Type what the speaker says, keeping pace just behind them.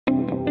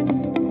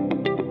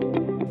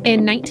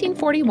In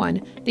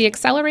 1941, the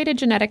accelerated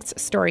genetics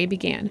story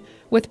began,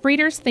 with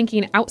breeders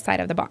thinking outside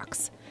of the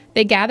box.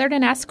 They gathered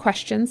and asked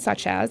questions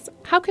such as,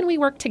 how can we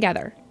work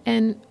together?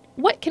 And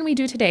what can we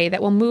do today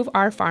that will move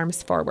our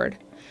farms forward?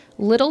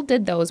 Little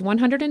did those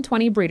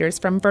 120 breeders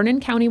from Vernon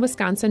County,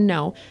 Wisconsin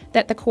know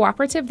that the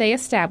cooperative they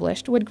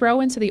established would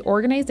grow into the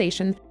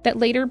organization that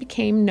later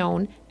became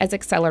known as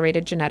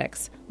Accelerated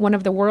Genetics, one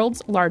of the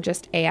world's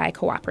largest AI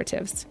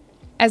cooperatives.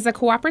 As the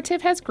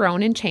cooperative has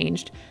grown and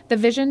changed, the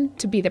vision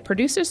to be the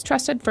producer's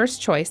trusted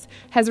first choice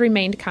has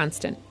remained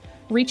constant.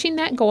 Reaching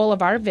that goal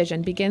of our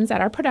vision begins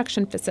at our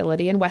production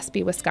facility in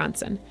Westby,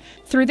 Wisconsin.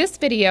 Through this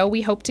video,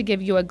 we hope to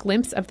give you a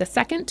glimpse of the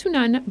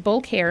second-to-none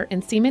bull care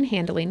and semen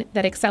handling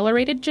that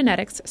Accelerated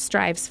Genetics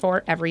strives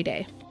for every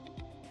day.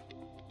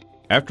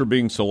 After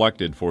being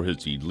selected for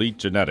his elite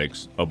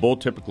genetics, a bull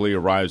typically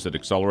arrives at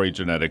Accelerated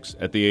Genetics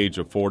at the age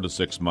of 4 to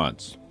 6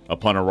 months.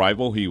 Upon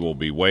arrival, he will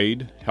be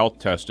weighed, health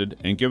tested,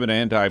 and given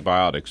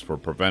antibiotics for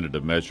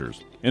preventative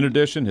measures. In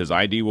addition, his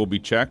ID will be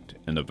checked,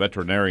 and the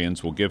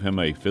veterinarians will give him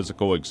a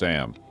physical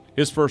exam.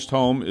 His first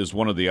home is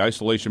one of the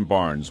isolation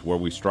barns where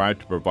we strive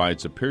to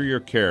provide superior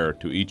care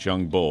to each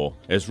young bull,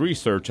 as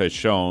research has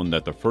shown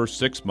that the first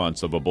 6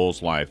 months of a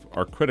bull's life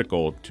are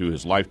critical to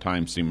his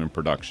lifetime semen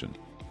production.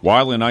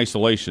 While in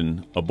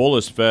isolation, a bull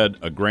is fed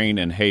a grain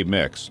and hay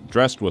mix,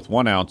 dressed with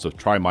 1 ounce of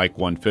Trimike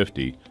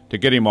 150 to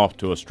get him off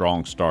to a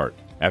strong start.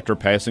 After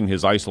passing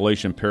his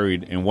isolation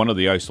period in one of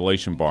the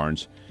isolation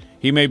barns,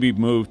 he may be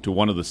moved to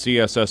one of the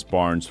CSS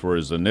barns for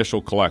his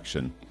initial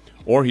collection,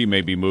 or he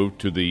may be moved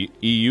to the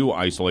EU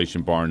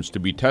isolation barns to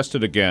be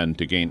tested again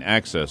to gain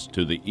access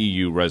to the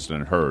EU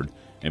resident herd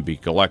and be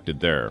collected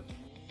there.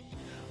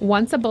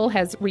 Once a bull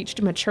has reached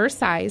mature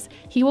size,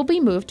 he will be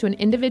moved to an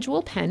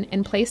individual pen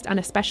and placed on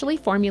a specially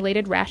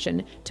formulated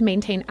ration to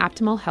maintain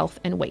optimal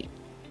health and weight.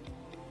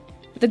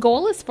 The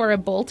goal is for a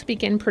bull to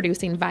begin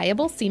producing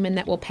viable semen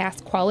that will pass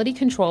quality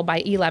control by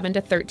 11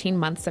 to 13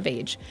 months of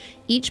age.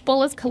 Each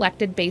bull is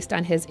collected based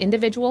on his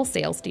individual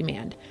sales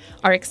demand.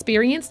 Our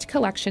experienced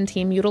collection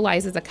team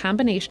utilizes a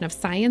combination of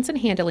science and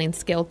handling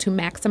skill to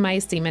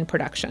maximize semen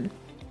production.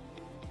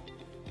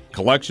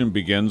 Collection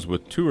begins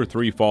with 2 or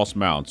 3 false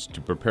mounts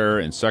to prepare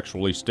and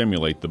sexually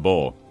stimulate the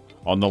bull.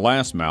 On the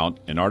last mount,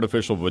 an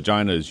artificial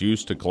vagina is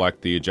used to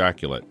collect the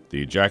ejaculate.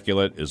 The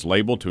ejaculate is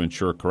labeled to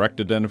ensure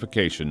correct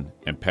identification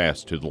and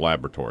passed to the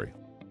laboratory.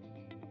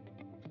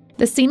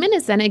 The semen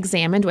is then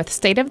examined with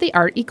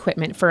state-of-the-art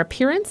equipment for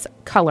appearance,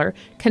 color,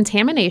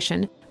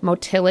 contamination,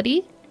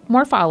 motility,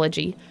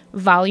 morphology,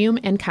 volume,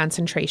 and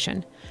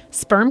concentration.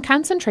 Sperm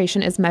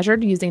concentration is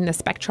measured using the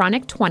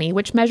Spectronic 20,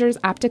 which measures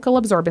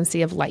optical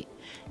absorbency of light.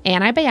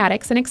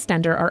 Antibiotics and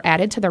extender are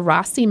added to the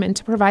raw semen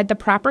to provide the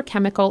proper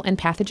chemical and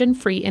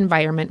pathogen-free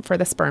environment for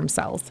the sperm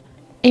cells.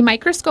 A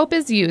microscope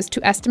is used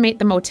to estimate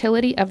the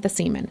motility of the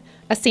semen.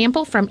 A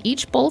sample from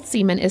each bull's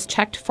semen is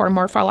checked for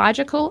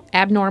morphological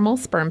abnormal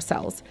sperm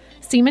cells.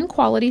 Semen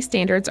quality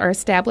standards are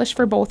established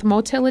for both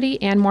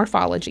motility and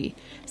morphology.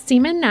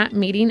 Semen not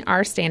meeting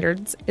our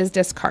standards is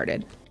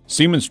discarded.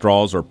 Semen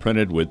straws are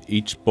printed with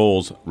each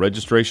bull's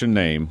registration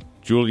name,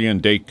 Julian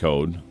date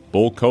code,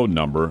 bull code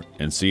number,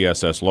 and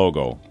CSS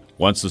logo.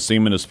 Once the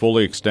semen is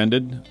fully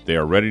extended, they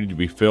are ready to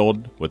be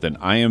filled with an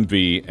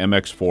IMV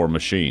MX4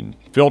 machine.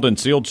 Filled and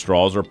sealed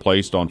straws are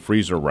placed on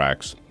freezer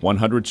racks,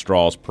 100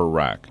 straws per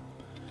rack.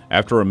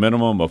 After a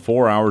minimum of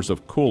 4 hours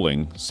of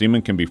cooling,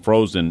 semen can be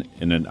frozen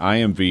in an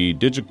IMV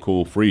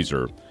DigiCool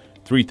freezer,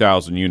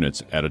 3,000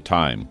 units at a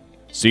time.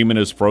 Semen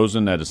is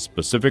frozen at a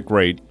specific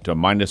rate to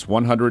minus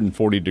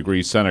 140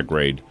 degrees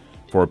centigrade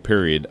for a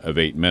period of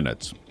 8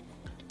 minutes.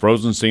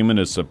 Frozen semen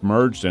is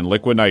submerged in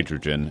liquid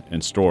nitrogen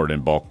and stored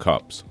in bulk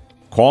cups.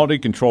 Quality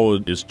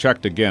control is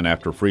checked again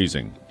after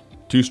freezing.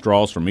 2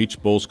 straws from each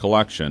bull's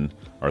collection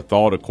are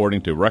thawed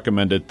according to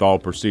recommended thaw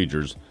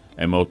procedures,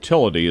 and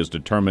motility is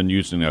determined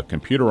using a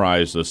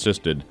computerized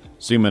assisted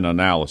semen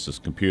analysis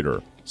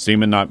computer.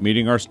 Semen not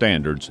meeting our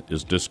standards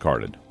is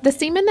discarded. The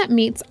semen that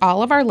meets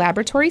all of our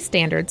laboratory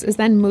standards is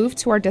then moved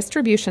to our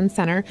distribution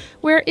center,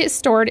 where it is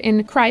stored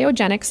in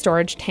cryogenic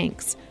storage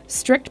tanks.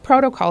 Strict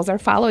protocols are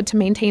followed to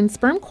maintain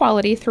sperm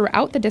quality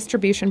throughout the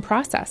distribution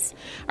process.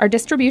 Our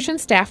distribution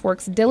staff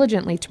works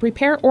diligently to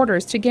prepare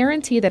orders to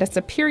guarantee that a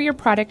superior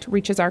product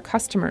reaches our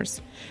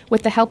customers.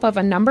 With the help of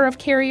a number of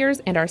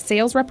carriers and our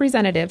sales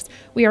representatives,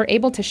 we are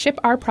able to ship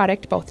our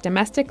product both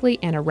domestically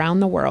and around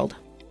the world.